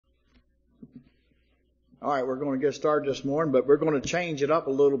All right, we're going to get started this morning, but we're going to change it up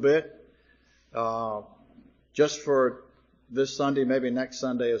a little bit just for this Sunday, maybe next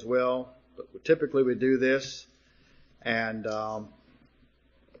Sunday as well. But typically we do this, and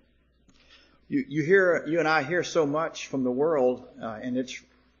you and I hear so much from the world in its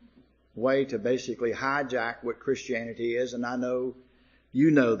way to basically hijack what Christianity is, and I know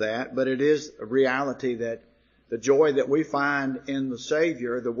you know that, but it is a reality that the joy that we find in the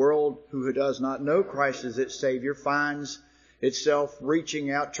Savior, the world who does not know Christ as its Savior finds itself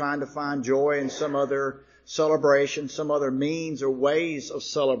reaching out, trying to find joy in some other celebration, some other means or ways of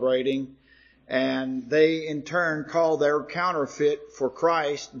celebrating. And they in turn call their counterfeit for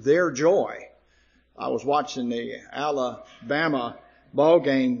Christ their joy. I was watching the Alabama ball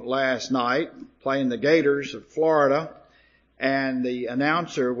game last night, playing the Gators of Florida, and the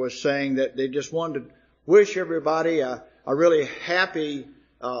announcer was saying that they just wanted to wish everybody a really happy,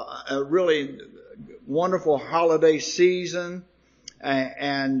 a really wonderful holiday season,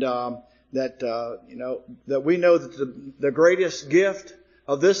 and that we know that the greatest gift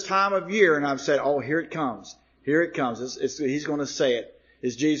of this time of year, and I've said, oh, here it comes. He's going to say it,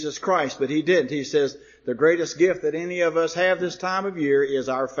 is Jesus Christ, but he didn't. He says the greatest gift that any of us have this time of year is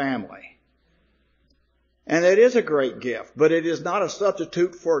our family. And it is a great gift, but it is not a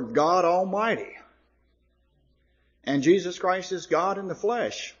substitute for God Almighty. And Jesus Christ is God in the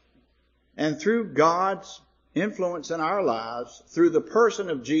flesh. And through God's influence in our lives, through the person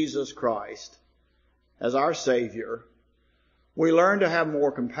of Jesus Christ as our Savior, we learn to have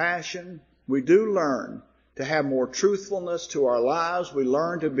more compassion. We do learn to have more truthfulness to our lives. We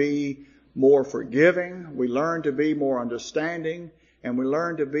learn to be more forgiving. We learn to be more understanding. And we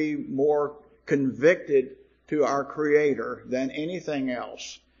learn to be more convicted to our Creator than anything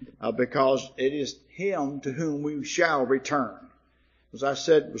else. Because it is Him to whom we shall return. As I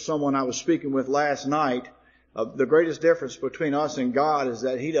said with someone I was speaking with last night, the greatest difference between us and God is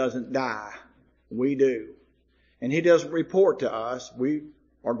that He doesn't die. We do. And He doesn't report to us. We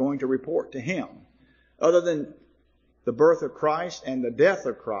are going to report to Him. Other than the birth of Christ and the death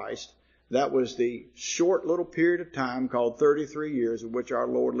of Christ, that was the short little period of time called 33 years of which our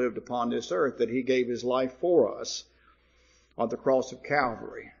Lord lived upon this earth, that He gave His life for us on the cross of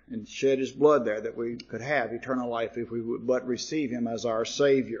Calvary and shed His blood there that we could have eternal life if we would but receive Him as our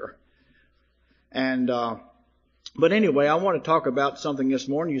Savior. And but anyway, I want to talk about something this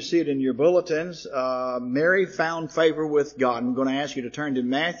morning. You see it in your bulletins. Mary found favor with God. I'm going to ask you to turn to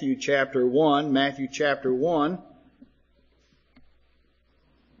Matthew chapter 1. Matthew chapter 1.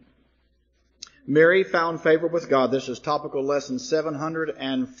 Mary found favor with God. This is topical lesson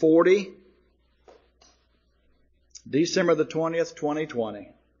 740. December the 20th, 2020.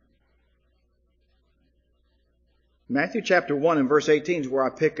 Matthew chapter 1 and verse 18 is where I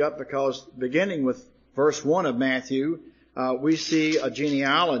pick up, because beginning with verse 1 of Matthew, we see a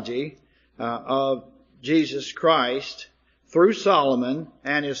genealogy of Jesus Christ through Solomon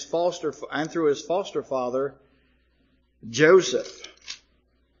and through his foster father, Joseph.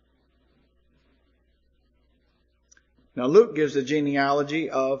 Now Luke gives the genealogy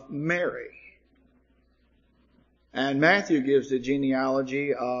of Mary. And Matthew gives the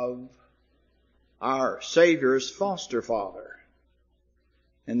genealogy of our Savior's foster father.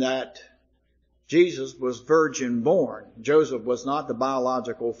 And that Jesus was virgin born. Joseph was not the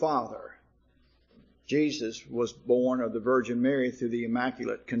biological father. Jesus was born of the Virgin Mary through the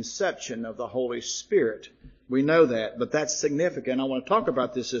Immaculate Conception of the Holy Spirit. We know that, but that's significant. I want to talk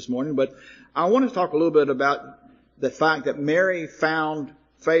about this morning, but I want to talk a little bit about the fact that Mary found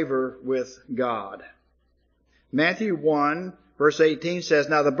favor with God. Matthew 1, verse 18 says,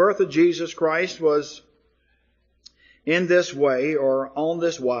 Now the birth of Jesus Christ was in this way, or on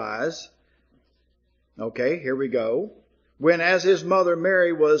this wise. Okay, here we go. When as his mother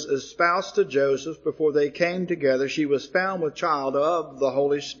Mary was espoused to Joseph, before they came together, she was found with child of the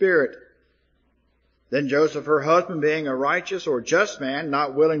Holy Spirit. Then Joseph, her husband, being a righteous or just man,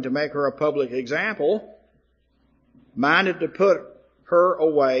 not willing to make her a public example, minded to put her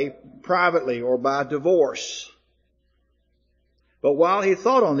away privately or by divorce. But while he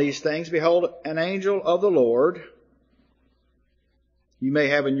thought on these things, behold, an angel of the Lord. You may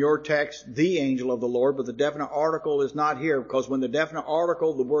have in your text, the angel of the Lord, but the definite article is not here, because when the definite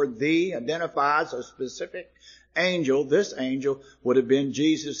article, the word the, identifies a specific angel, this angel would have been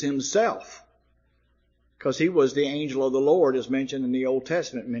Jesus Himself, because He was the angel of the Lord, as mentioned in the Old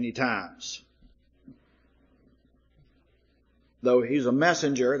Testament many times. Though He's a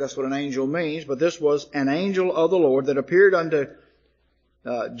messenger, that's what an angel means, but this was an angel of the Lord that appeared unto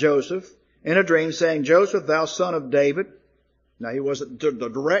Joseph in a dream, saying, Joseph, thou son of David, Now, he wasn't the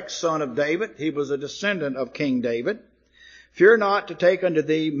direct son of David. He was a descendant of King David. Fear not to take unto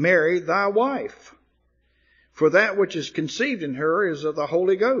thee Mary thy wife, for that which is conceived in her is of the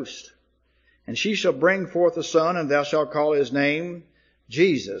Holy Ghost. And she shall bring forth a son, and thou shalt call his name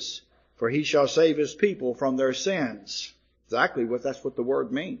Jesus, for he shall save his people from their sins. Exactly that's what the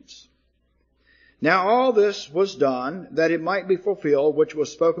word means. Now all this was done that it might be fulfilled, which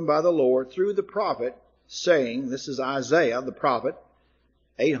was spoken by the Lord through the prophet, saying, this is Isaiah, the prophet,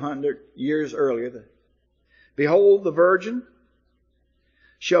 800 years earlier. Behold, the virgin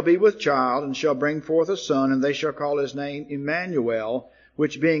shall be with child, and shall bring forth a son, and they shall call his name Emmanuel,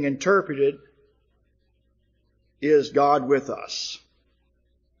 which being interpreted is God with us,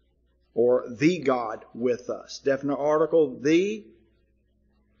 or the God with us. Definite article, the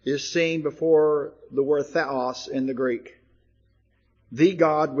is seen before the word theos in the Greek. The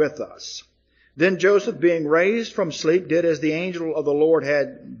God with us. Then Joseph, being raised from sleep, did as the angel of the Lord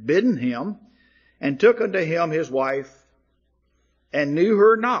had bidden him, and took unto him his wife, and knew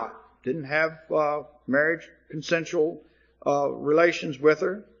her not. Didn't have marriage, consensual relations with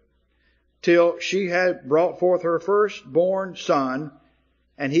her, till she had brought forth her firstborn son,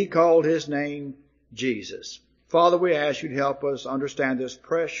 and he called his name Jesus. Father, we ask you to help us understand this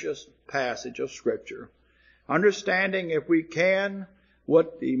precious passage of Scripture. Understanding, if we can,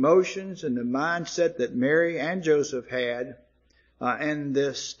 what the emotions and the mindset that Mary and Joseph had in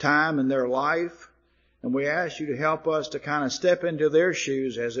this time in their life. And we ask you to help us to kind of step into their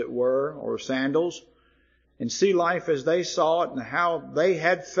shoes, as it were, or sandals, and see life as they saw it, and how they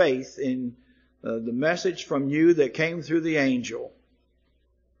had faith in the message from you that came through the angel,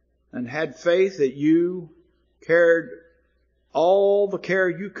 and had faith that you cared all the care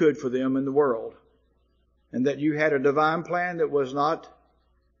you could for them in the world, and that you had a divine plan that was not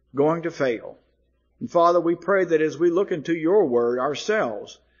going to fail. And Father, we pray that as we look into your word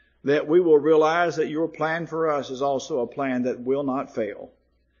ourselves, that we will realize that your plan for us is also a plan that will not fail.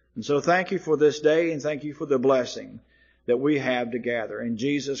 And so thank you for this day, and thank you for the blessing that we have to gather. In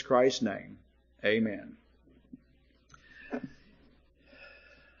Jesus Christ's name, amen.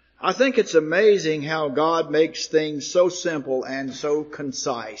 I think it's amazing how God makes things so simple and so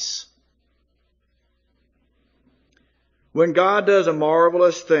concise. When God does a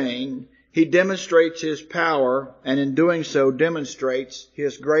marvelous thing, He demonstrates His power, and in doing so demonstrates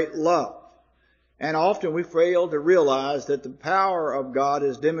His great love. And often we fail to realize that the power of God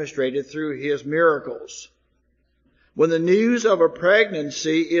is demonstrated through His miracles. When the news of a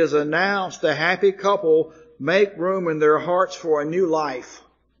pregnancy is announced, the happy couple make room in their hearts for a new life.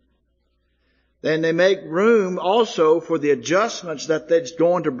 Then they make room also for the adjustments that that's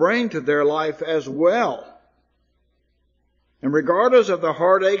going to bring to their life as well. And regardless of the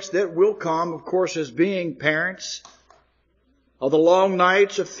heartaches that will come, of course, as being parents, of the long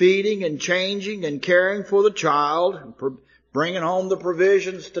nights of feeding and changing and caring for the child, bringing home the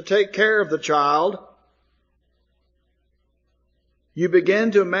provisions to take care of the child, you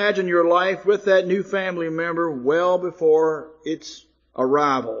begin to imagine your life with that new family member well before its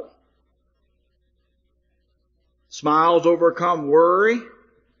arrival. Smiles overcome worry,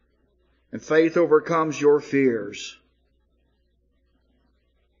 and faith overcomes your fears.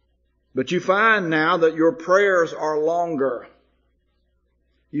 But you find now that your prayers are longer.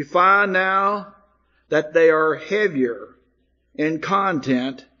 You find now that they are heavier in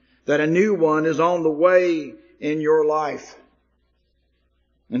content, that a new one is on the way in your life.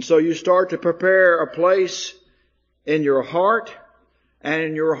 And so you start to prepare a place in your heart and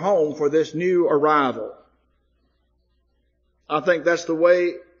in your home for this new arrival. I think that's the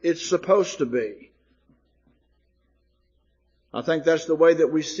way it's supposed to be. I think that's the way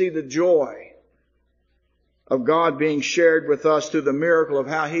that we see the joy of God being shared with us through the miracle of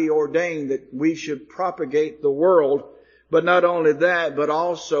how He ordained that we should propagate the world. But not only that, but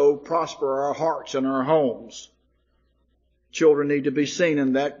also prosper our hearts and our homes. Children need to be seen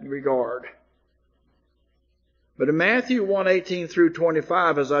in that regard. But in Matthew 1:18 through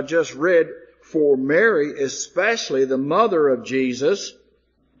 25, as I just read, for Mary, especially the mother of Jesus,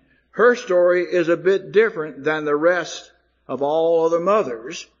 her story is a bit different than the rest of all other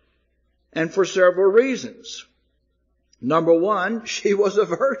mothers, and for several reasons. Number one, she was a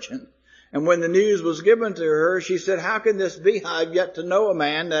virgin. And when the news was given to her, she said, how can this be? I've yet to know a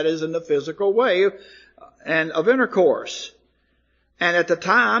man that is in the physical way and of intercourse. And at the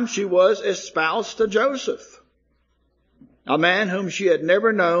time, she was espoused to Joseph, a man whom she had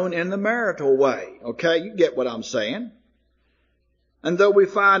never known in the marital way. Okay, you get what I'm saying. And though we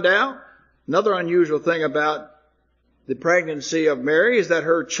find out, another unusual thing about the pregnancy of Mary is that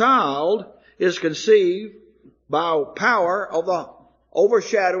her child is conceived by power of the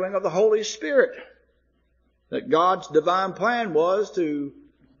overshadowing of the Holy Spirit. That God's divine plan was to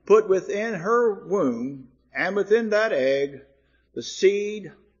put within her womb and within that egg the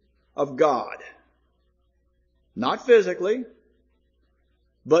seed of God. Not physically,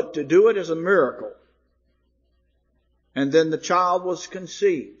 but to do it as a miracle. And then the child was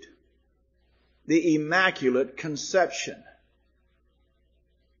conceived. The Immaculate Conception.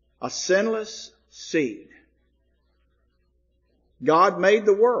 A sinless seed. God made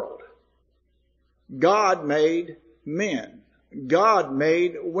the world. God made men. God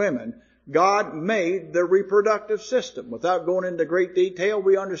made women. God made the reproductive system. Without going into great detail,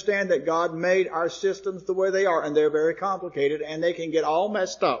 we understand that God made our systems the way they are, and they're very complicated, and they can get all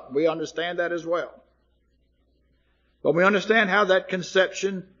messed up. We understand that as well. But we understand how that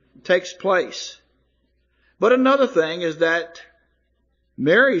conception takes place. But another thing is that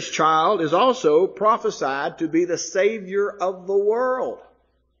Mary's child is also prophesied to be the Savior of the world.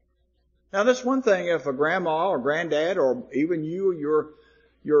 Now, that's one thing if a grandma or granddad or even you or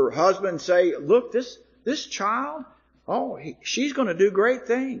your husband say, look, this child, she's going to do great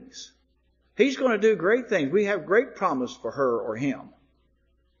things. He's going to do great things. We have great promise for her or him.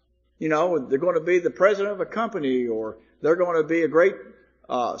 You know, they're going to be the president of a company, or they're going to be a great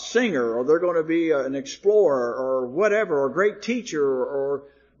singer, or they're going to be an explorer, or whatever, or a great teacher, or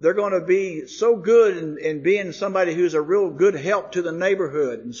they're going to be so good in being somebody who's a real good help to the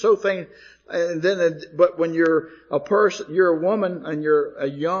neighborhood, and so things. And then, but when you're a person, you're a woman, and you're a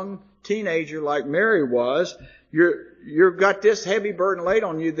young teenager like Mary was, you've got this heavy burden laid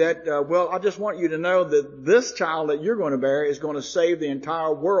on you that, I just want you to know that this child that you're going to bear is going to save the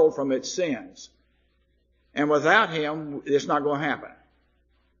entire world from its sins. And without him, it's not going to happen.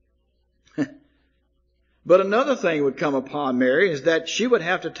 But another thing would come upon Mary is that she would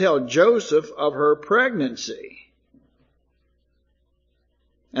have to tell Joseph of her pregnancy.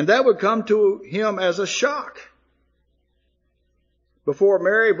 And that would come to him as a shock. Before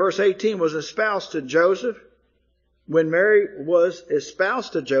Mary, verse 18, was espoused to Joseph, when Mary was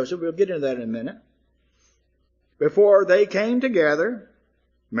espoused to Joseph, we'll get into that in a minute, before they came together,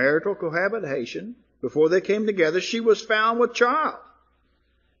 marital cohabitation, before they came together, she was found with child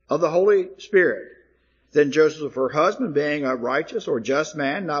of the Holy Spirit. Then Joseph, her husband, being a righteous or just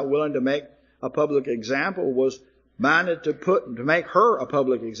man, not willing to make a public example, was minded to make her a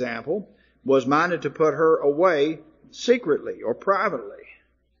public example, was minded to put her away secretly or privately.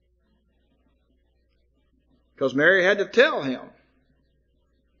 Because Mary had to tell him,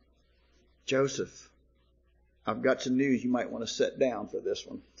 Joseph, I've got some news, you might want to sit down for this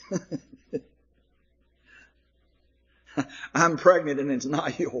one. I'm pregnant and it's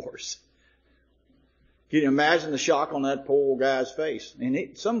not yours. Can you imagine the shock on that poor guy's face?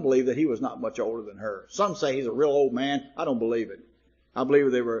 And some believe that he was not much older than her. Some say he's a real old man. I don't believe it. I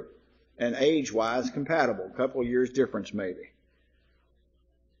believe they were, and age-wise, compatible. A couple of years difference maybe.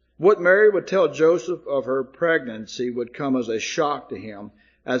 What Mary would tell Joseph of her pregnancy would come as a shock to him,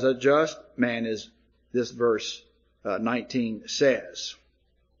 as a just man, as this verse 19 says.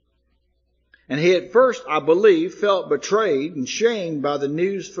 And he at first, I believe, felt betrayed and shamed by the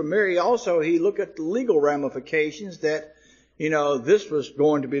news from Mary. Also, he looked at the legal ramifications that, this was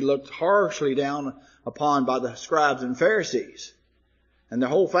going to be looked harshly down upon by the scribes and Pharisees. And the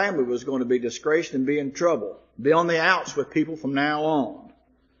whole family was going to be disgraced and be in trouble, be on the outs with people from now on.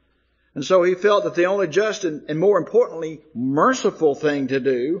 And so he felt that the only just and more importantly, merciful thing to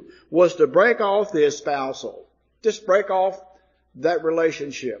do was to break off the espousal. Just break off that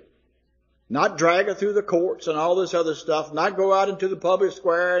relationship. Not drag it through the courts and all this other stuff. Not go out into the public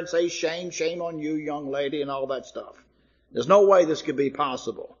square and say, shame, shame on you, young lady, and all that stuff. There's no way this could be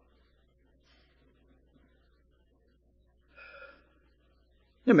possible.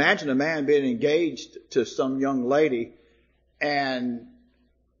 Imagine a man being engaged to some young lady and,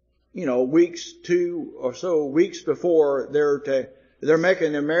 2 or so weeks before they're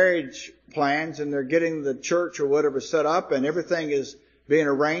making their marriage plans and they're getting the church or whatever set up and everything is being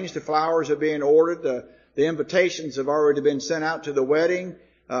arranged. The flowers are being ordered. The invitations have already been sent out to the wedding.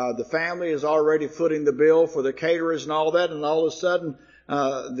 The family is already footing the bill for the caterers and all that. And all of a sudden,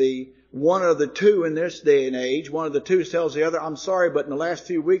 one of the two in this day and age, one of the two tells the other, I'm sorry, but in the last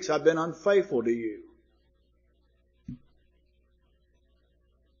few weeks I've been unfaithful to you.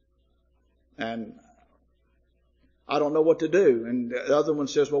 And I don't know what to do. And the other one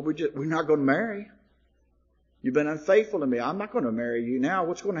says, well, we're not going to marry. You've been unfaithful to me. I'm not going to marry you now.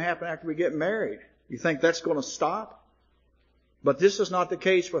 What's going to happen after we get married? You think that's going to stop? But this is not the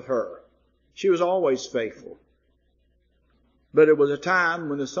case with her. She was always faithful. But it was a time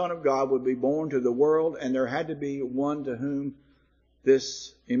when the Son of God would be born to the world, and there had to be one to whom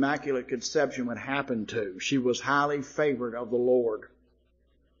this immaculate conception would happen to. She was highly favored of the Lord.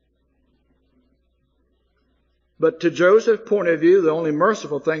 But to Joseph's point of view, the only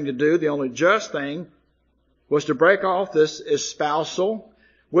merciful thing to do, the only just thing, was to break off this espousal,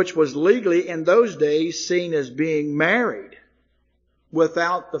 which was legally in those days seen as being married,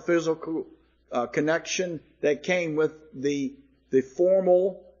 without the physical connection that came with the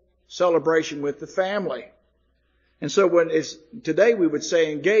formal celebration with the family. And so today we would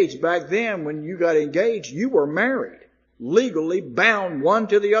say engaged. Back then, when you got engaged, you were married, legally bound one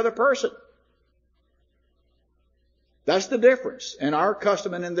to the other person. That's the difference in our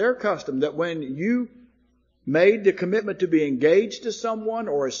custom and in their custom, that when you made the commitment to be engaged to someone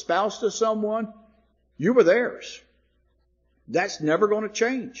or espoused to someone, you were theirs. That's never going to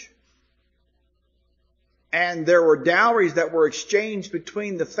change. And there were dowries that were exchanged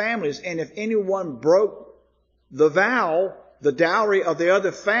between the families, and if anyone broke the vow, the dowry of the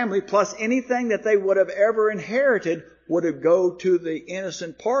other family, plus anything that they would have ever inherited, would have go to the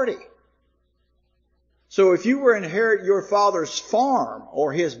innocent party. So if you were to inherit your father's farm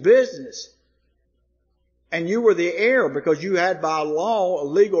or his business, and you were the heir because you had by law a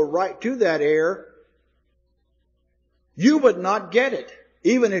legal right to that heir, you would not get it,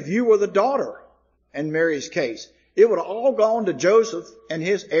 even if you were the daughter in Mary's case. It would have all gone to Joseph and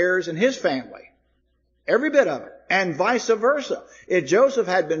his heirs and his family. Every bit of it. And vice versa. If Joseph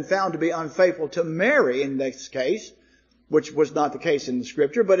had been found to be unfaithful to Mary in this case, which was not the case in the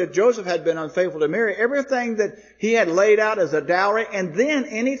Scripture, but if Joseph had been unfaithful to Mary, everything that he had laid out as a dowry, and then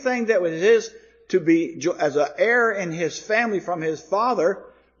anything that was his to be as an heir in his family from his father,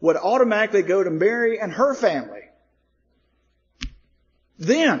 would automatically go to Mary and her family.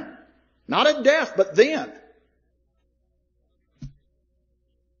 Then. Not at death, but then.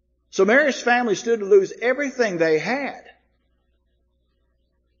 So Mary's family stood to lose everything they had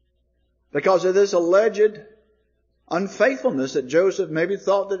because of this alleged unfaithfulness that Joseph maybe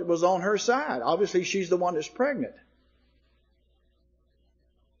thought that it was on her side. Obviously, she's the one that's pregnant.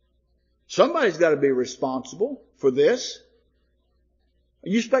 Somebody's got to be responsible for this.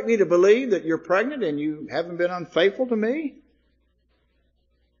 You expect me to believe that you're pregnant and you haven't been unfaithful to me?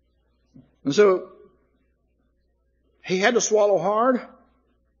 And so he had to swallow hard,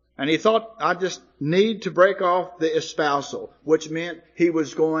 and he thought, I just need to break off the espousal, which meant he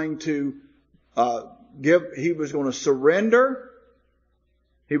was going to surrender.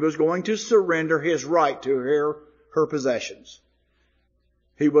 He was going to surrender his right to her possessions.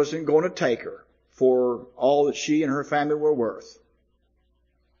 He wasn't going to take her for all that she and her family were worth.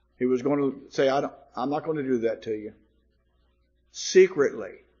 He was going to say, I'm not going to do that to you.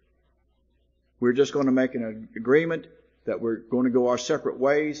 Secretly. We're just going to make an agreement that we're going to go our separate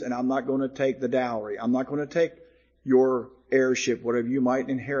ways, and I'm not going to take the dowry. I'm not going to take your heirship, whatever you might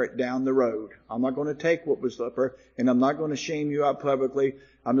inherit down the road. I'm not going to take what was left, and I'm not going to shame you out publicly.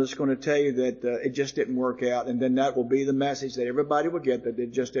 I'm just going to tell you that it just didn't work out, and then that will be the message that everybody will get, that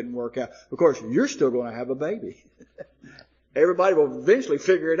it just didn't work out. Of course, you're still going to have a baby. Everybody will eventually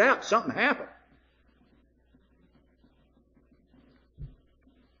figure it out. Something happened.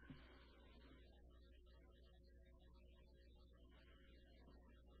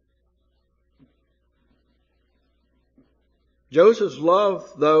 Joseph's love,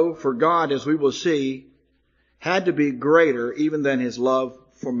 though, for God, as we will see, had to be greater even than his love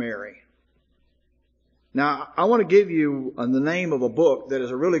for Mary. Now, I want to give you the name of a book that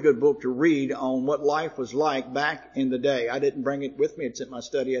is a really good book to read on what life was like back in the day. I didn't bring it with me. It's in my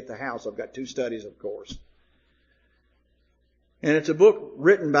study at the house. I've got 2 studies, of course. And it's a book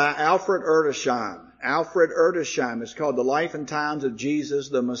written by Alfred Edersheim. Alfred Edersheim. It's called The Life and Times of Jesus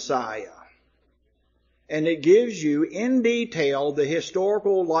the Messiah. And it gives you in detail the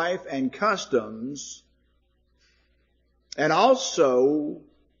historical life and customs, and also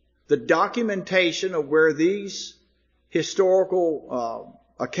the documentation of where these historical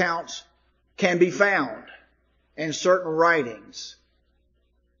accounts can be found in certain writings.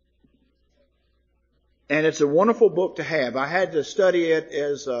 And it's a wonderful book to have. I had to study it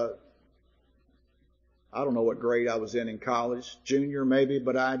as I don't know what grade I was in college, junior maybe,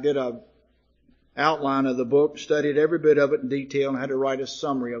 but I did a outline of the book, studied every bit of it in detail, and had to write a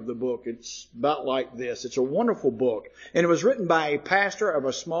summary of the book. It's about like this. It's a wonderful book. And it was written by a pastor of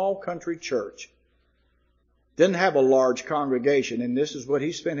a small country church. Didn't have a large congregation, and this is what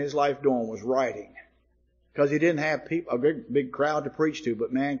he spent his life doing, was writing. Because he didn't have a big crowd to preach to,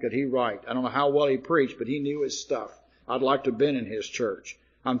 but man, could he write. I don't know how well he preached, but he knew his stuff. I'd like to have been in his church.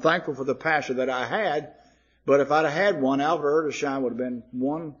 I'm thankful for the pastor that I had, But if I'd have had one, Alfred Erdeshine would have been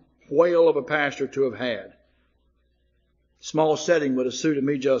one whale of a pastor to have had. Small setting would have suited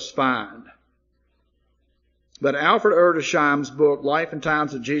me just fine. But Alfred Erdesheim's book, Life and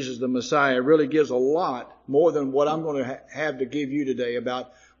Times of Jesus the Messiah, really gives a lot more than what I'm going to have to give you today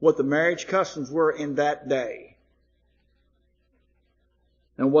about what the marriage customs were in that day.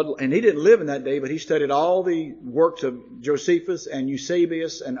 And he didn't live in that day, but he studied all the works of Josephus and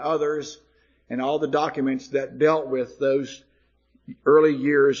Eusebius and others and all the documents that dealt with those early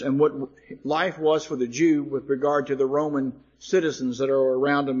years and what life was for the Jew with regard to the Roman citizens that are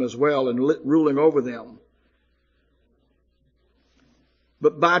around him as well and ruling over them.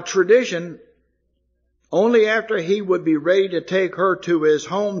 But by tradition, only after he would be ready to take her to his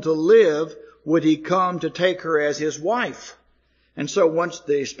home to live would he come to take her as his wife. And so once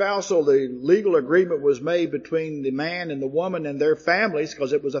the legal agreement was made between the man and the woman and their families,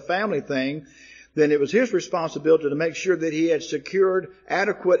 because it was a family thing, then it was his responsibility to make sure that he had secured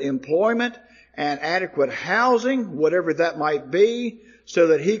adequate employment and adequate housing, whatever that might be, so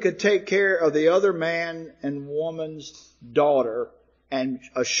that he could take care of the other man and woman's daughter and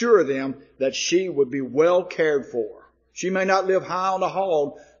assure them that she would be well cared for. She may not live high on the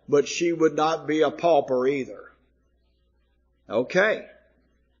hog, but she would not be a pauper either. Okay.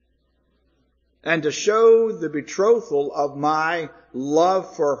 And to show the betrothal of my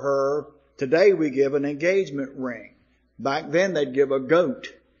love for her, today we give an engagement ring. Back then they'd give a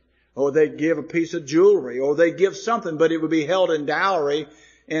goat, or they'd give a piece of jewelry, or they'd give something, but it would be held in dowry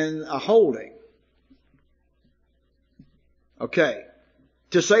in a holding. Okay.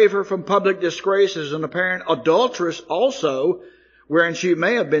 To save her from public disgrace as an apparent adulteress also, wherein she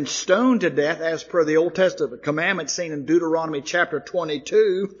may have been stoned to death as per the Old Testament commandment seen in Deuteronomy chapter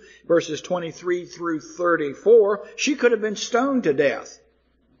 22, verses 23 through 34. She could have been stoned to death.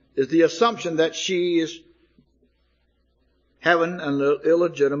 Is the assumption that she is having an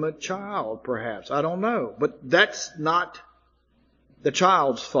illegitimate child, perhaps. I don't know. But that's not the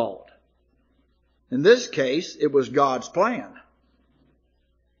child's fault. In this case, it was God's plan.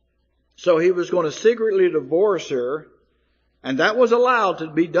 So he was going to secretly divorce her, and that was allowed to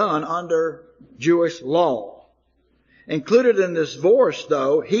be done under Jewish law. Included in this divorce,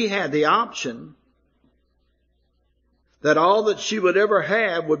 though, he had the option that all that she would ever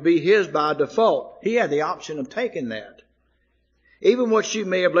have would be his by default. He had the option of taking that. Even what she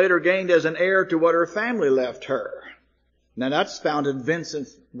may have later gained as an heir to what her family left her. Now that's found in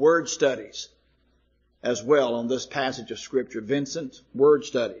Vincent's word studies as well on this passage of Scripture. Vincent's word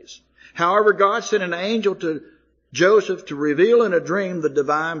studies. However, God sent an angel to Joseph to reveal in a dream the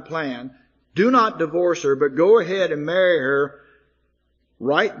divine plan. Do not divorce her, but go ahead and marry her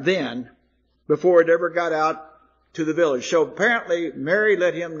right then before it ever got out to the village. So apparently Mary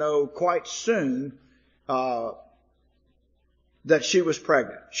let him know quite soon that she was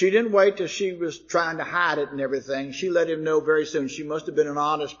pregnant. She didn't wait till she was trying to hide it and everything. She let him know very soon. She must have been an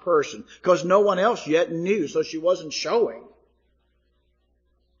honest person because no one else yet knew, so she wasn't showing.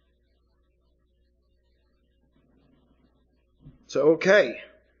 So, okay,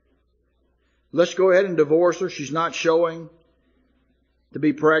 let's go ahead and divorce her. She's not showing to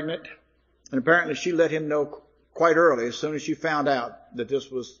be pregnant. And apparently she let him know quite early, as soon as she found out that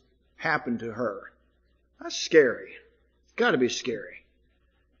this was happened to her. That's scary. It's got to be scary.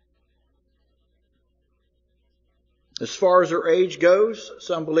 As far as her age goes,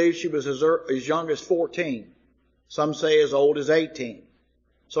 some believe she was as young as 14. Some say as old as 18.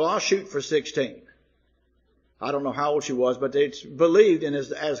 So I'll shoot for 16. I don't know how old she was, but it's believed, and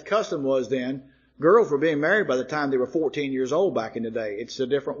as custom was then, girls were being married by the time they were 14 years old back in the day. It's a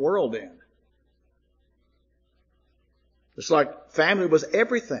different world then. It's like family was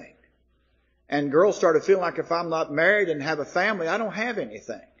everything. And girls started feeling like if I'm not married and have a family, I don't have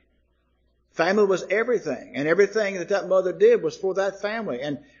anything. Family was everything. And everything that mother did was for that family.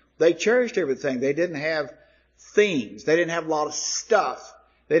 And they cherished everything. They didn't have things. They didn't have a lot of stuff.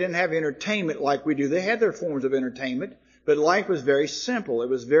 They didn't have entertainment like we do. They had their forms of entertainment, but life was very simple. It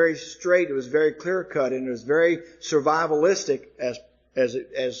was very straight. It was very clear-cut, and it was very survivalistic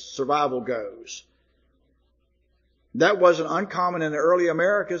as survival goes. That wasn't uncommon in the early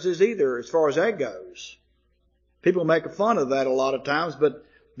Americas either, as far as that goes. People make fun of that a lot of times, but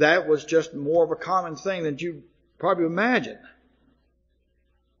that was just more of a common thing than you probably imagine.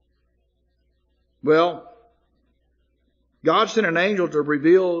 Well, God sent an angel to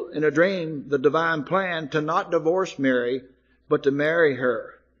reveal in a dream the divine plan to not divorce Mary, but to marry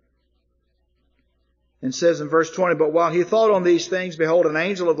her. And says in verse 20, but while he thought on these things, behold, an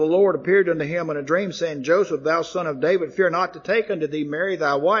angel of the Lord appeared unto him in a dream, saying, Joseph, thou son of David, fear not to take unto thee Mary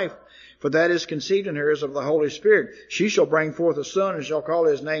thy wife, For that is conceived in her is of the Holy Spirit. She shall bring forth a son, and shall call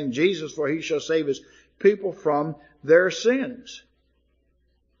his name Jesus, for he shall save his people from their sins.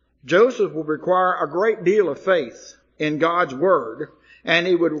 Joseph will require a great deal of faith in God's Word, and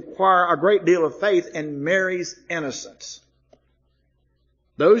he would require a great deal of faith in Mary's innocence.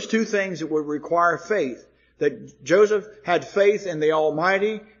 Those two things that would require faith. That Joseph had faith in the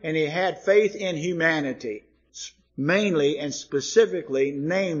Almighty, and he had faith in humanity. Mainly and specifically,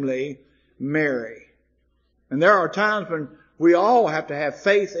 namely, Mary. And there are times when we all have to have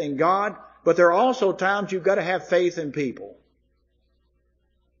faith in God, but there are also times you've got to have faith in people.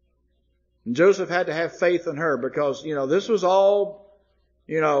 And Joseph had to have faith in her because, this was all,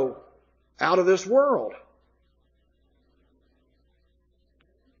 out of this world.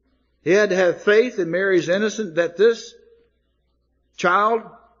 He had to have faith in Mary's innocence that this child,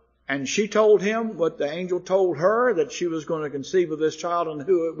 and she told him what the angel told her, that she was going to conceive of this child and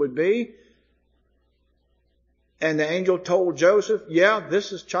who it would be. And the angel told Joseph,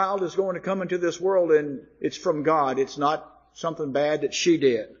 this child is going to come into this world and it's from God. It's not something bad that she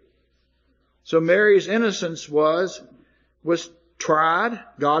did. So Mary's innocence was tried.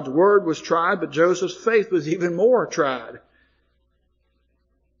 God's Word was tried, but Joseph's faith was even more tried.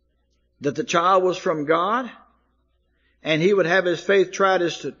 That the child was from God, and he would have his faith tried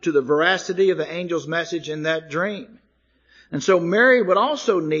as to the veracity of the angel's message in that dream. And so Mary would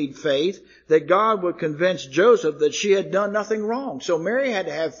also need faith that God would convince Joseph that she had done nothing wrong. So Mary had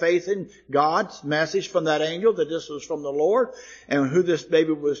to have faith in God's message from that angel that this was from the Lord and who this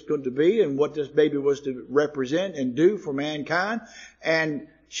baby was going to be and what this baby was to represent and do for mankind. And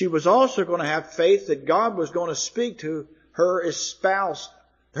she was also going to have faith that God was going to speak to her spouse,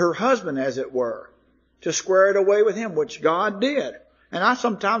 her husband as it were, to square it away with him, which God did. And I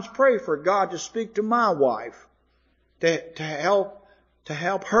sometimes pray for God to speak to my wife, to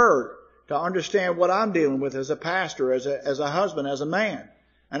help her to understand what I'm dealing with as a pastor, as a husband, as a man.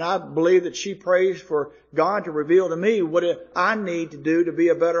 And I believe that she prays for God to reveal to me what I need to do to be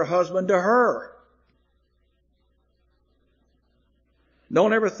a better husband to her.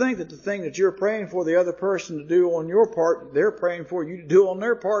 Don't ever think that the thing that you're praying for the other person to do on your part, they're praying for you to do on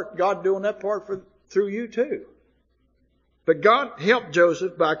their part, God doing that part through you too. But God helped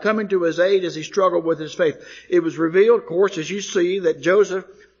Joseph by coming to his aid as he struggled with his faith. It was revealed, of course, as you see, that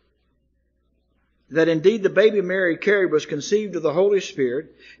indeed the baby Mary carried was conceived of the Holy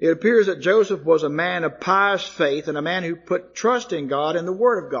Spirit. It appears that Joseph was a man of pious faith and a man who put trust in God and the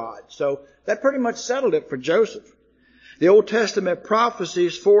Word of God. So that pretty much settled it for Joseph. The Old Testament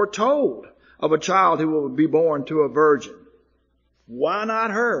prophecies foretold of a child who will be born to a virgin. Why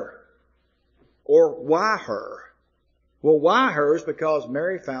not her? Or why her? Well, why her is because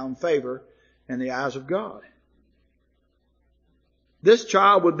Mary found favor in the eyes of God. This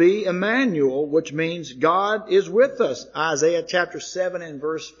child would be Emmanuel, which means God is with us. Isaiah chapter 7 and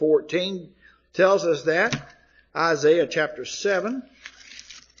verse 14 tells us that. Isaiah chapter 7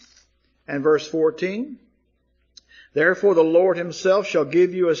 and verse 14. Therefore the Lord himself shall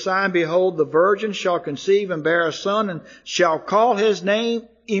give you a sign. Behold, the virgin shall conceive and bear a son, and shall call his name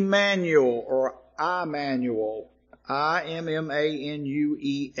Emmanuel, or Immanuel. Immanuel.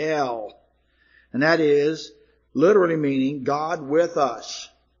 And that is literally meaning God with us.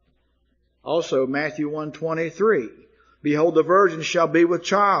 Also Matthew 1:23. Behold, the virgin shall be with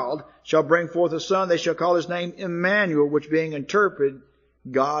child, shall bring forth a son. They shall call his name Emmanuel, which being interpreted,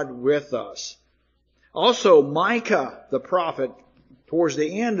 God with us. Also Micah, the prophet, towards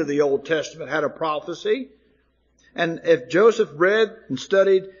the end of the Old Testament, had a prophecy. And if Joseph read and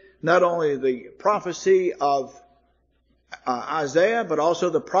studied not only the prophecy of Isaiah, but also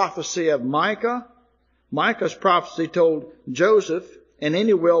the prophecy of Micah. Micah's prophecy told Joseph, and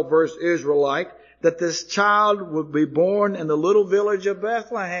any well-versed Israelite, that this child would be born in the little village of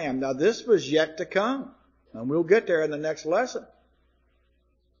Bethlehem. Now this was yet to come, and we'll get there in the next lesson.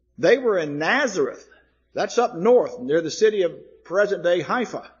 They were in Nazareth. That's up north, near the city of present-day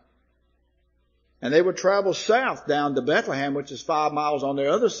Haifa. And they would travel south down to Bethlehem, which is 5 miles on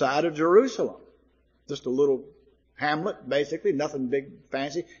the other side of Jerusalem. Just a little hamlet, basically, nothing big,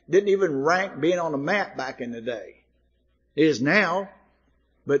 fancy. Didn't even rank being on a map back in the day. It is now,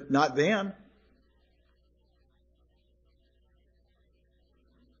 but not then.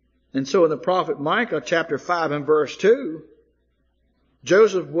 And so in the prophet Micah, chapter 5 and verse 2,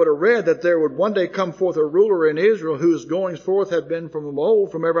 Joseph would have read that there would one day come forth a ruler in Israel whose goings forth have been from of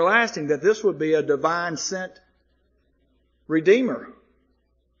old, from everlasting, that this would be a divine sent Redeemer.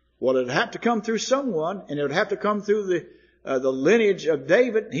 Well, it would have to come through someone, and it would have to come through the lineage of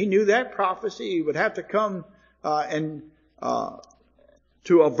David. He knew that prophecy. He would have to come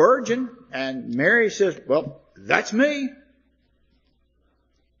to a virgin. And Mary says, well, that's me.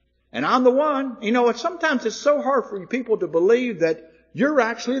 And I'm the one. You know, sometimes it's so hard for people to believe that you're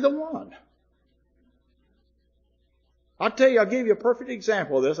actually the one. I'll tell you, I'll give you a perfect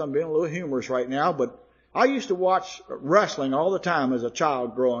example of this. I'm being a little humorous right now, but I used to watch wrestling all the time as a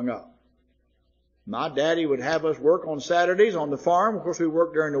child growing up. My daddy would have us work on Saturdays on the farm. Of course, we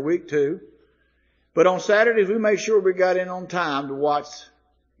worked during the week too. But on Saturdays, we made sure we got in on time to watch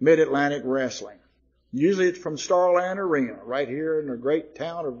Mid-Atlantic wrestling. Usually it's from Starland Arena, right here in the great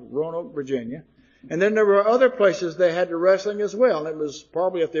town of Roanoke, Virginia. And then there were other places they had the wrestling as well. And it was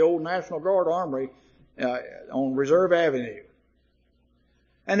probably at the old National Guard Armory on Reserve Avenue.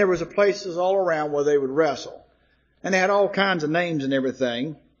 And there was places all around where they would wrestle. And they had all kinds of names and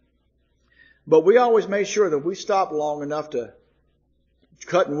everything. But we always made sure that we stopped long enough to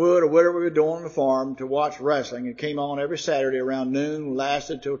cutting wood or whatever we were doing on the farm to watch wrestling. It came on every Saturday around noon,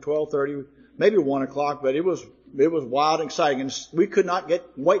 lasted till 12:30, maybe 1 o'clock, but it was wild and exciting. And we could not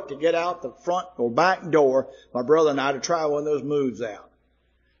wait to get out the front or back door, my brother and I, to try one of those moves out.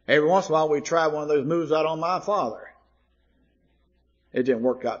 Every once in a while we tried one of those moves out on my father. It didn't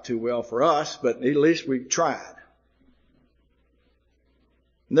work out too well for us, but at least we tried.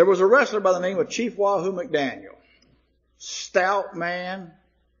 And there was a wrestler by the name of Chief Wahoo McDaniel. Stout man.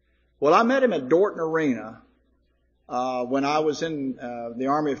 Well, I met him at Dorton Arena when I was in the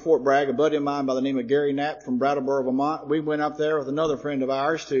Army at Fort Bragg. A buddy of mine by the name of Gary Knapp from Brattleboro, Vermont. We went up there with another friend of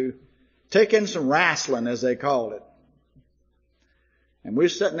ours to take in some wrestling, as they called it. And we were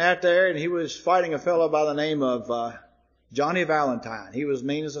sitting out there, and he was fighting a fellow by the name of Johnny Valentine. He was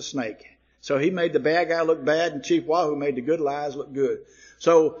mean as a snake. So he made the bad guy look bad, and Chief Wahoo made the good guys look good.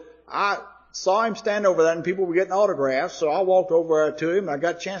 So I saw him stand over there, and people were getting autographs. So I walked over to him, and I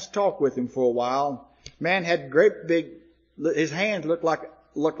got a chance to talk with him for a while. Man had great big, his hands looked like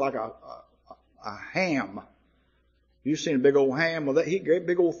a ham. You've seen a big old ham? Well, he great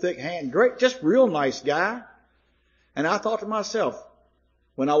big old thick hand. Great, just real nice guy. And I thought to myself,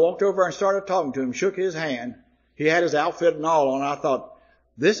 when I walked over and started talking to him, shook his hand, he had his outfit and all on, I thought,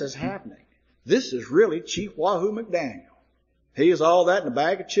 this is happening. This is really Chief Wahoo McDaniel. He is all that and a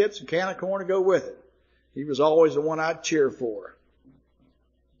bag of chips and a can of corn to go with it. He was always the one I'd cheer for.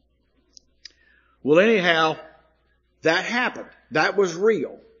 Well, anyhow, that happened. That was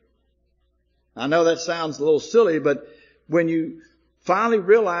real. I know that sounds a little silly, but when you finally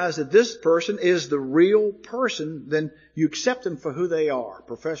realize that this person is the real person, then you accept them for who they are.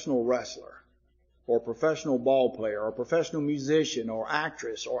 Professional wrestler, or professional ball player, or professional musician, or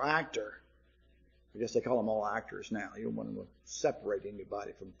actress, or actor. I guess they call them all actors now. You don't want to separate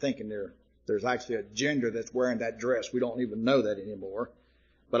anybody from thinking there's actually a gender that's wearing that dress. We don't even know that anymore.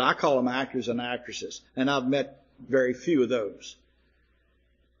 But I call them actors and actresses. And I've met very few of those.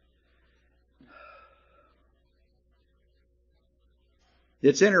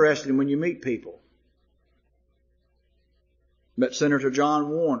 It's interesting when you meet people. Met Senator John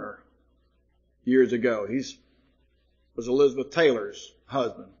Warner years ago. He was Elizabeth Taylor's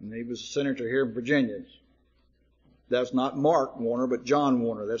husband, and he was a senator here in Virginia. That's not Mark Warner, but John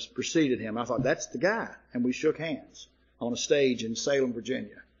Warner. That's preceded him. I thought, that's the guy. And we shook hands on a stage in Salem,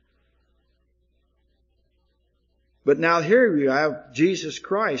 Virginia. But now here you have Jesus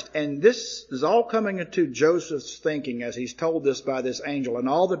Christ, and this is all coming into Joseph's thinking as he's told this by this angel. And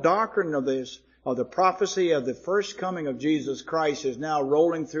all the doctrine of this, of the prophecy of the first coming of Jesus Christ, is now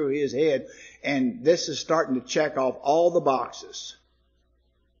rolling through his head. And this is starting to check off all the boxes.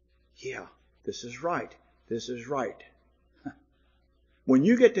 Yeah, this is right. This is right. When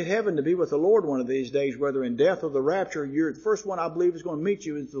you get to heaven to be with the Lord one of these days, whether in death or the rapture, the first one I believe is going to meet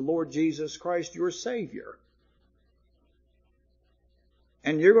you is the Lord Jesus Christ, your Savior.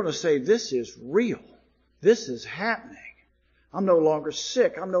 And you're going to say, this is real. This is happening. I'm no longer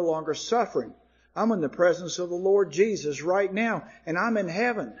sick. I'm no longer suffering. I'm in the presence of the Lord Jesus right now, and I'm in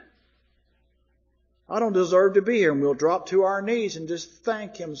heaven. I don't deserve to be here. And we'll drop to our knees and just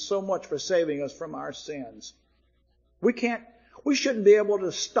thank Him so much for saving us from our sins. We shouldn't be able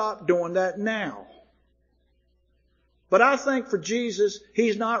to stop doing that now. But I think for Jesus,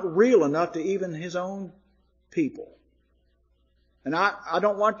 He's not real enough to even His own people. And I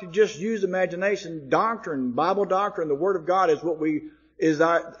don't want to just use imagination. Doctrine, Bible doctrine, the Word of God is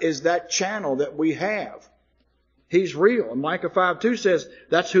that channel that we have. He's real. And Micah 5:2 says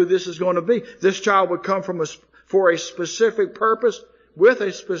that's who this is going to be. This child would come for a specific purpose, with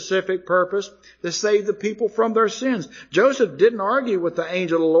a specific purpose, to save the people from their sins. Joseph didn't argue with the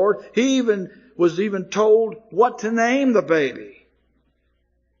angel of the Lord. He was even told what to name the baby.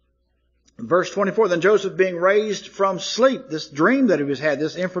 Verse 24, then Joseph being raised from sleep, this dream that he was had,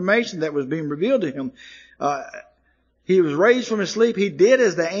 this information that was being revealed to him, he was raised from his sleep. He did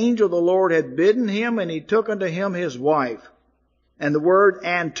as the angel of the Lord had bidden him, and he took unto him his wife. And the word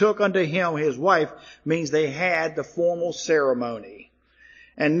 "and took unto him his wife" means they had the formal ceremony.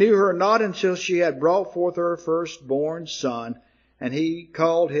 And knew her not until she had brought forth her firstborn son, and he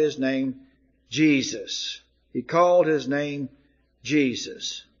called his name Jesus. He called his name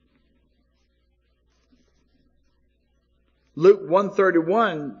Jesus. Luke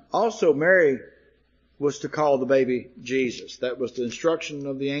 1:31, also Mary was to call the baby Jesus. That was the instruction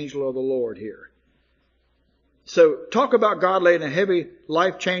of the angel of the Lord here. So talk about God laying a heavy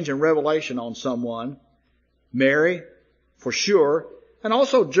life change and revelation on someone. Mary, for sure, and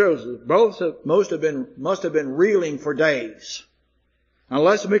also Joseph. Both must have been reeling for days. Now, a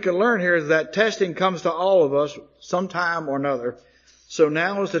lesson we can learn here is that testing comes to all of us sometime or another. So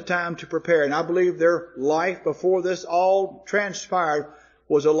now is the time to prepare. And I believe their life before this all transpired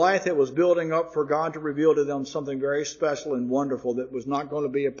was a life that was building up for God to reveal to them something very special and wonderful that was not going to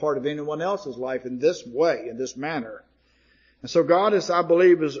be a part of anyone else's life in this way, in this manner. And so God is, I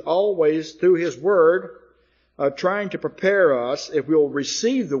believe, is always through His Word trying to prepare us if we'll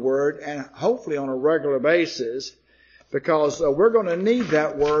receive the Word, and hopefully on a regular basis, because we're going to need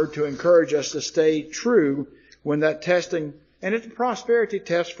that Word to encourage us to stay true when that testing, and it's a prosperity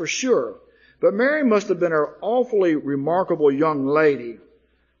test for sure. But Mary must have been an awfully remarkable young lady.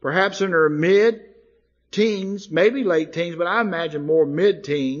 Perhaps in her mid-teens, maybe late teens, but I imagine more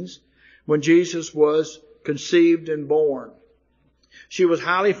mid-teens, when Jesus was conceived and born. She was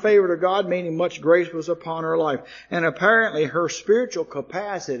highly favored of God, meaning much grace was upon her life. And apparently her spiritual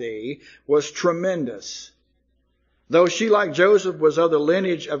capacity was tremendous. Though she, like Joseph, was of the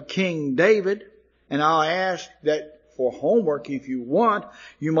lineage of King David, and I'll ask that for homework if you want,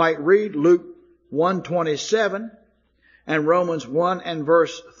 you might read Luke 1:27 and Romans 1 and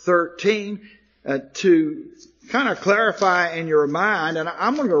verse 13 to kind of clarify in your mind. And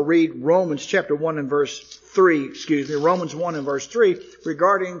I'm going to read Romans chapter 1 and verse 3, Romans 1 and verse 3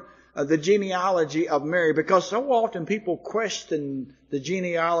 regarding the genealogy of Mary, because so often people question the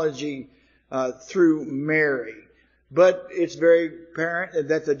genealogy through Mary. But it's very apparent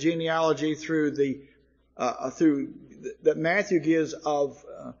that the genealogy that Matthew gives of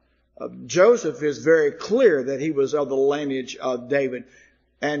Joseph is very clear that he was of the lineage of David.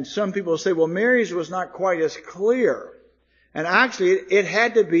 And some people say, well, Mary's was not quite as clear. And actually, it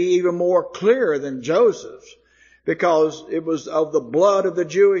had to be even more clear than Joseph's, because it was of the blood of the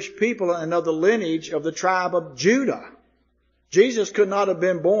Jewish people and of the lineage of the tribe of Judah. Jesus could not have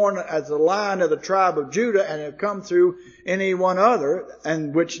been born as the line of the tribe of Judah and have come through any one other,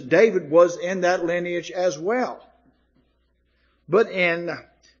 and which David was in that lineage as well. But in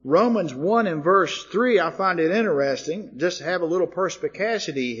Romans 1 and verse 3, I find it interesting, just to have a little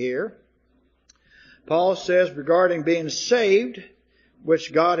perspicacity here. Paul says regarding being saved,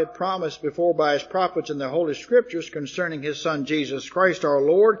 which God had promised before by His prophets in the Holy Scriptures concerning His Son Jesus Christ our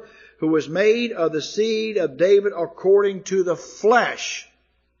Lord, who was made of the seed of David according to the flesh.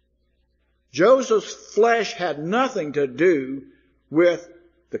 Joseph's flesh had nothing to do with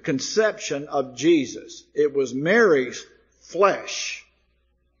the conception of Jesus. It was Mary's flesh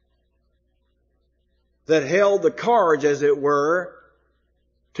that held the cards, as it were,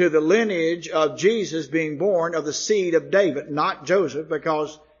 to the lineage of Jesus being born of the seed of David, not Joseph,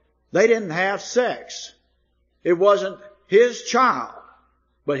 because they didn't have sex. It wasn't his child,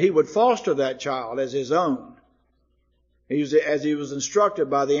 but he would foster that child as his own, as he was instructed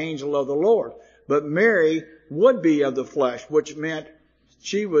by the angel of the Lord. But Mary would be of the flesh, which meant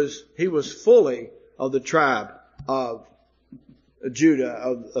he was fully of the tribe of Judah,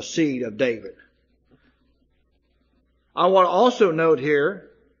 of a seed of David. I want to also note here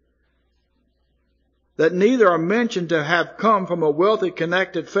that neither are mentioned to have come from a wealthy,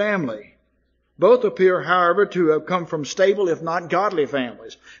 connected family. Both appear, however, to have come from stable, if not godly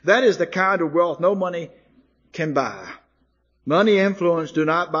families. That is the kind of wealth no money can buy. Money and influence do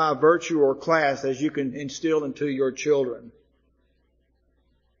not buy virtue or class as you can instill into your children.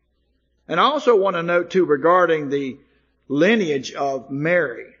 And I also want to note, too, regarding the lineage of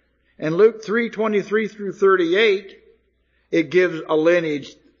Mary. In Luke 3:23 through 38, it gives a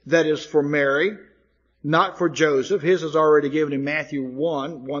lineage that is for Mary, not for Joseph. His is already given in Matthew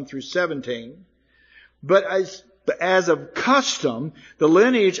 1 through 17. But as of custom, the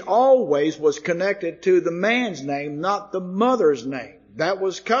lineage always was connected to the man's name, not the mother's name. That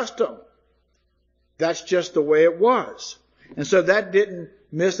was custom. That's just the way it was. And so that didn't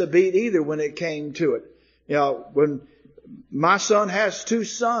miss a beat either when it came to it. You know, when my son has two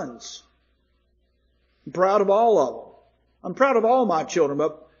sons, I'm proud of all of them. I'm proud of all my children,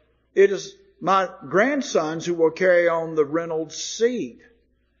 but it is my grandsons who will carry on the Reynolds seed.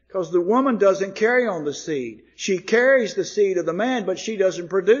 Because the woman doesn't carry on the seed. She carries the seed of the man, but she doesn't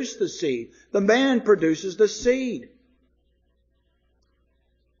produce the seed. The man produces the seed.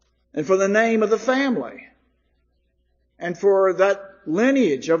 And for the name of the family. And for that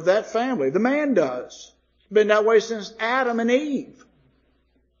lineage of that family. The man does. It's been that way since Adam and Eve.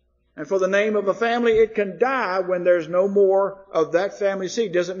 And for the name of a family, it can die when there's no more of that family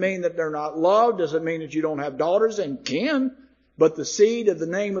seed. Doesn't mean that they're not loved. Doesn't mean that you don't have daughters and kin. But the seed of the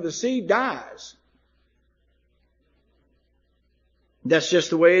name of the seed dies. That's just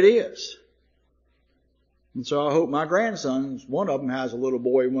the way it is. And so I hope my grandsons, one of them has a little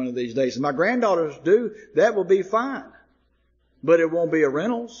boy one of these days. If my granddaughters do, that will be fine. But it won't be a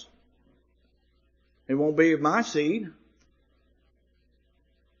Reynolds. It won't be of my seed.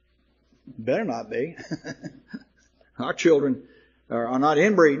 Better not be. Our children are not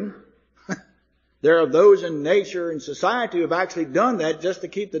inbreeding. There are those in nature and society who have actually done that just to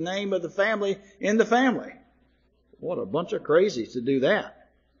keep the name of the family in the family. What a bunch of crazies to do that.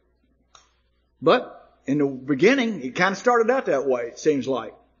 But in the beginning, it kind of started out that way, it seems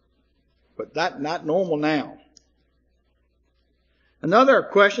like. But that's not normal now. Another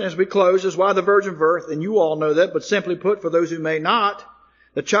question as we close is why the virgin birth, and you all know that, but simply put, for those who may not,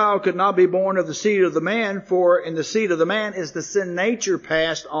 the child could not be born of the seed of the man, for in the seed of the man is the sin nature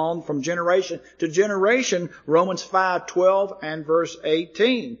passed on from generation to generation. Romans 5:12 and verse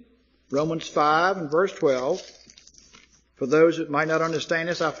 18. Romans 5 and verse 12. For those that might not understand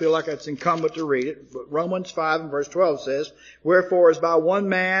this, I feel like it's incumbent to read it. But Romans 5 and verse 12 says, wherefore as by one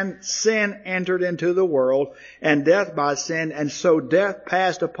man sin entered into the world, and death by sin, and so death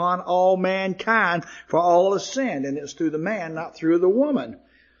passed upon all mankind, for all have sinned. And it's through the man, not through the woman.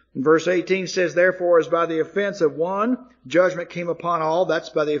 And verse 18 says, therefore as by the offense of one, judgment came upon all. That's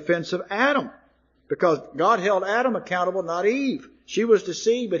by the offense of Adam. Because God held Adam accountable, not Eve. She was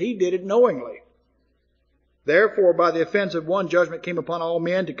deceived, but he did it knowingly. Therefore, by the offense of one, judgment came upon all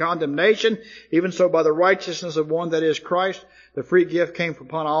men to condemnation. Even so, by the righteousness of one, that is Christ, the free gift came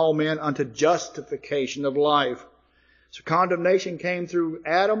upon all men unto justification of life. So condemnation came through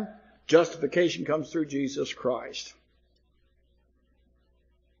Adam. Justification comes through Jesus Christ.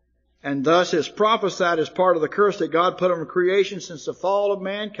 And thus is prophesied as part of the curse that God put on creation since the fall of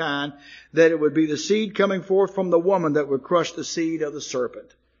mankind, that it would be the seed coming forth from the woman that would crush the seed of the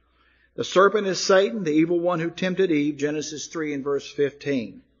serpent. The serpent is Satan, the evil one who tempted Eve, Genesis 3 and verse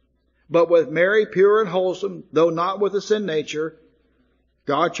 15. But with Mary, pure and wholesome, though not with a sin nature,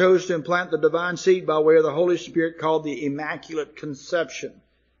 God chose to implant the divine seed by way of the Holy Spirit, called the Immaculate Conception,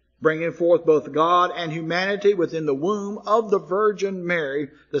 bringing forth both God and humanity within the womb of the Virgin Mary,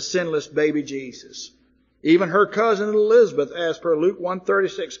 the sinless baby Jesus. Even her cousin Elizabeth, as per Luke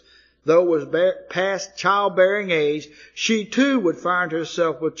 1:36, though was past childbearing age, she too would find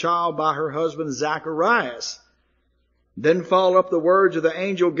herself with child by her husband Zacharias. Then follow up the words of the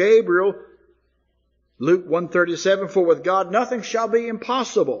angel Gabriel, Luke 1:37, for with God nothing shall be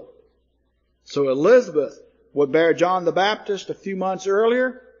impossible. So Elizabeth would bear John the Baptist a few months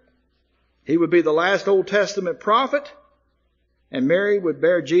earlier. He would be the last Old Testament prophet. And Mary would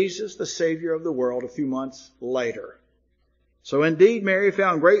bear Jesus, the Savior of the world, a few months later. So indeed, Mary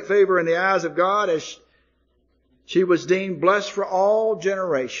found great favor in the eyes of God, as she was deemed blessed for all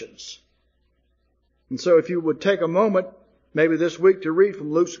generations. And so if you would take a moment, maybe this week, to read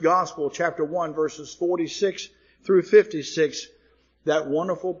from Luke's Gospel, chapter 1, verses 46 through 56, that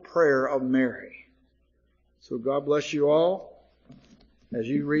wonderful prayer of Mary. So God bless you all as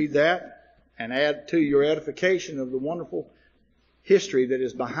you read that and add to your edification of the wonderful history that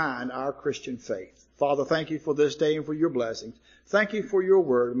is behind our Christian faith. Father, thank you for this day and for your blessings. Thank you for your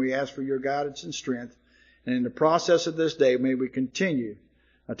word, and we ask for your guidance and strength. And in the process of this day, may we continue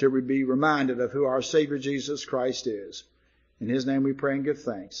until we be reminded of who our Savior Jesus Christ is. In his name we pray and give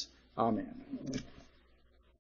thanks. Amen.